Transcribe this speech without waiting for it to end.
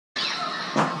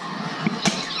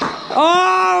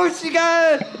Oh, she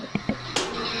got it!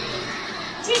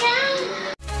 Sit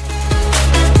down.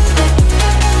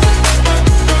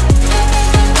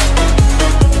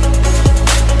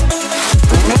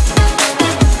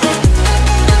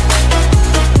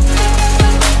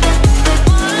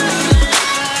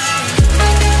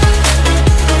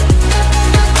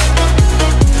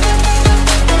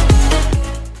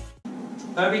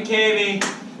 WKV.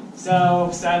 So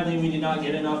sadly we did not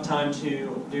get enough time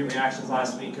to do reactions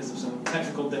last week because of some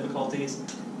technical difficulties.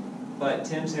 But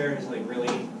Tim's hair is like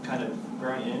really kind of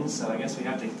grown in, so I guess we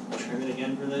have to trim it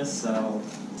again for this. So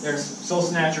there's Soul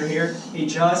Snatcher here. He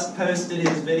just posted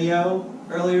his video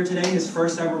earlier today, his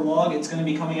first ever vlog. It's going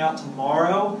to be coming out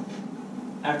tomorrow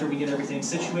after we get everything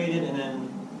situated and then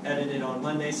edited on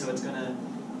Monday, so it's going to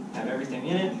have everything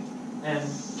in it. And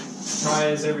Maya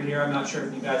is over here. I'm not sure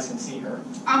if you guys can see her.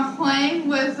 I'm playing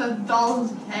with a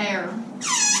doll's hair.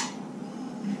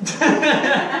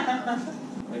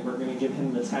 Like we're gonna give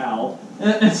him the towel.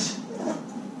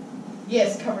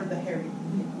 Yes, cover the hair.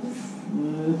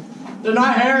 They're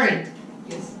not hairy.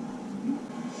 Yes.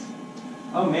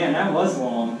 Oh man, that was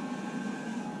long.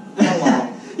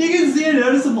 You can see a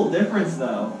noticeable difference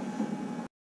though.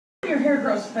 Your hair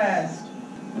grows fast.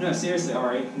 No, seriously,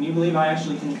 alright. Can you believe I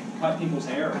actually can cut people's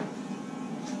hair?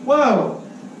 Whoa!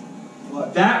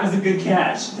 What? That was a good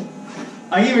catch.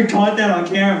 I even caught that on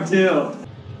camera too.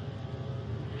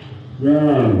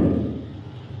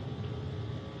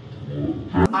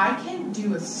 I can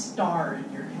do a star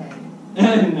in your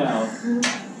head. No.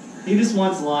 He just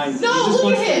wants lines. No, he just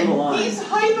look wants at little him. lines. He's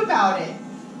hype about it.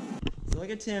 So look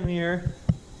at Tim here.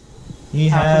 He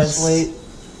has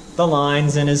the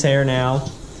lines in his hair now.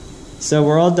 So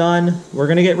we're all done. We're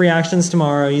gonna get reactions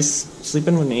tomorrow. He's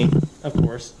sleeping with me, of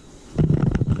course,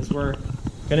 because we're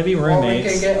gonna be roommates.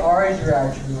 Or we can get Ari's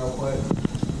reaction real quick.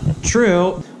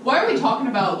 True. Why are we talking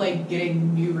about like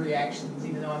getting new reactions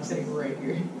even though I'm sitting right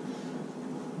here?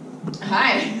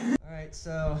 Hi.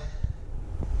 All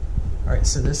right,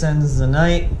 so this ends the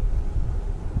night.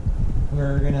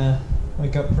 We're gonna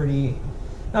wake up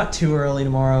not too early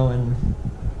tomorrow, and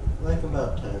Like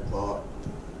about 10 o'clock.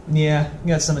 yeah, we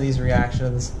got some of these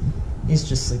reactions. He's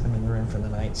just sleeping in the room for the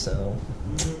night, so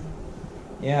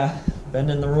yeah,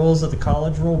 bending the rules of the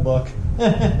college rule book.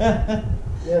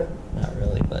 Yep. Not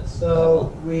really, but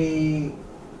So we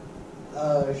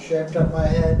shaved up my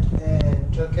head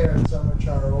and took care of Summer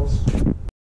Charles.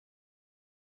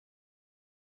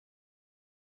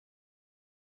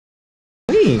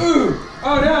 Ooh.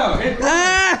 Oh no!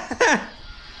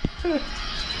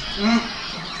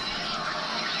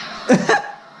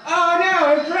 Oh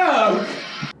no! It broke!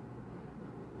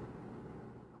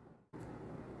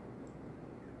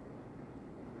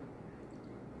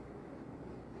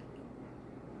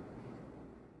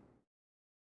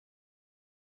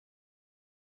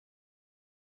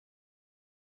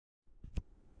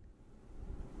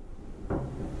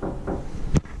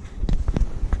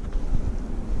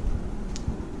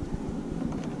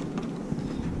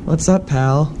 What's up,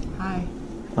 pal? Hi.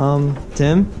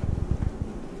 Tim?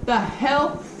 The hell?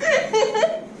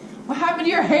 What happened to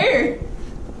your hair?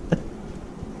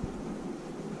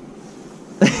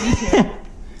 Me too.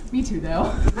 Me too,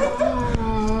 though.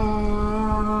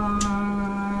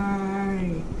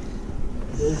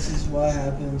 This is what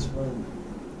happens when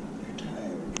you're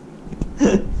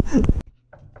tired.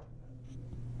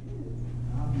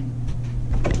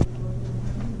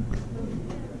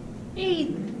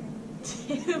 Hey,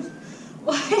 Tim.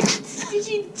 What did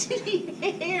you do to your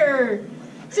hair?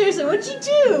 Seriously, what'd you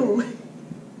do?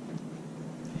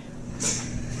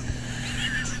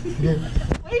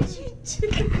 What'd you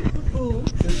do?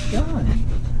 It's gone.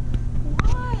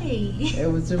 Why?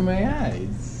 It was in my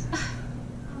eyes.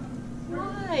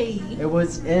 Why? It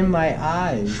was in my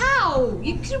eyes. How?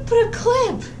 You could have put a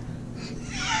clip.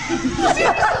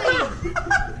 Seriously.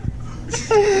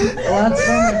 Well, that's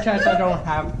so much chance I don't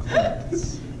have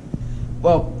clips.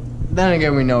 Well, then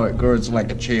again, we know it grows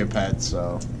like a chia pet,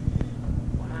 so.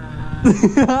 Tim,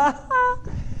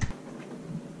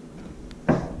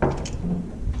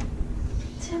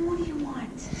 what do you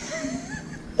want?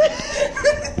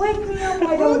 Wake me up,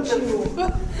 why don't you?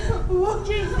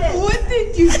 Jesus. What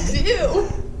did you do?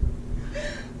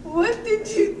 What did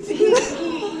you do?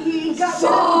 He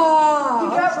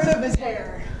got rid of his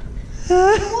hair.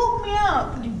 You woke me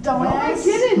up, you dumbass. No, I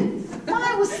didn't. When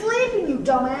I was sleeping, you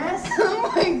dumbass.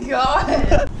 Oh my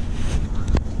god.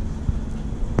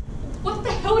 What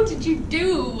the hell did you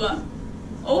do?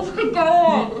 Oh my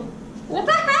god. What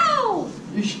the hell?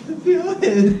 You should feel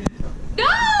it. No!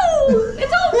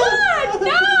 It's all good!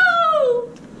 No!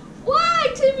 Why,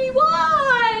 Timmy?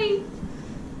 Why?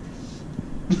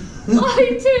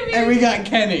 Why, Timmy? And we got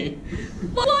Kenny.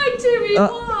 Why, Timmy?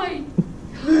 Why?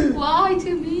 Why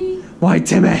to me? Why,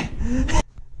 Timmy?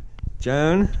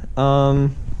 Joan,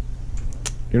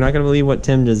 you're not gonna believe what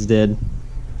Tim just did.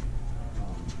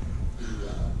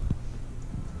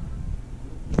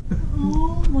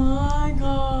 Oh my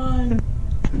god.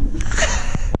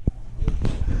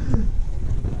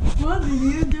 What did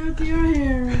you do to your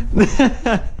hair?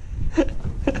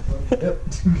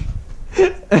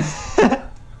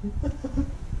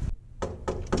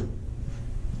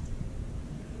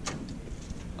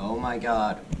 Oh my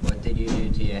god, what did you do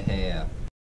to your hair?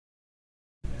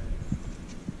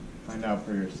 Find out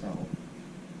for yourself.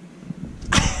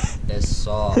 It's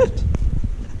soft.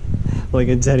 Like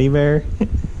a teddy bear?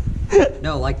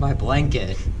 No, like my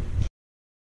blanket.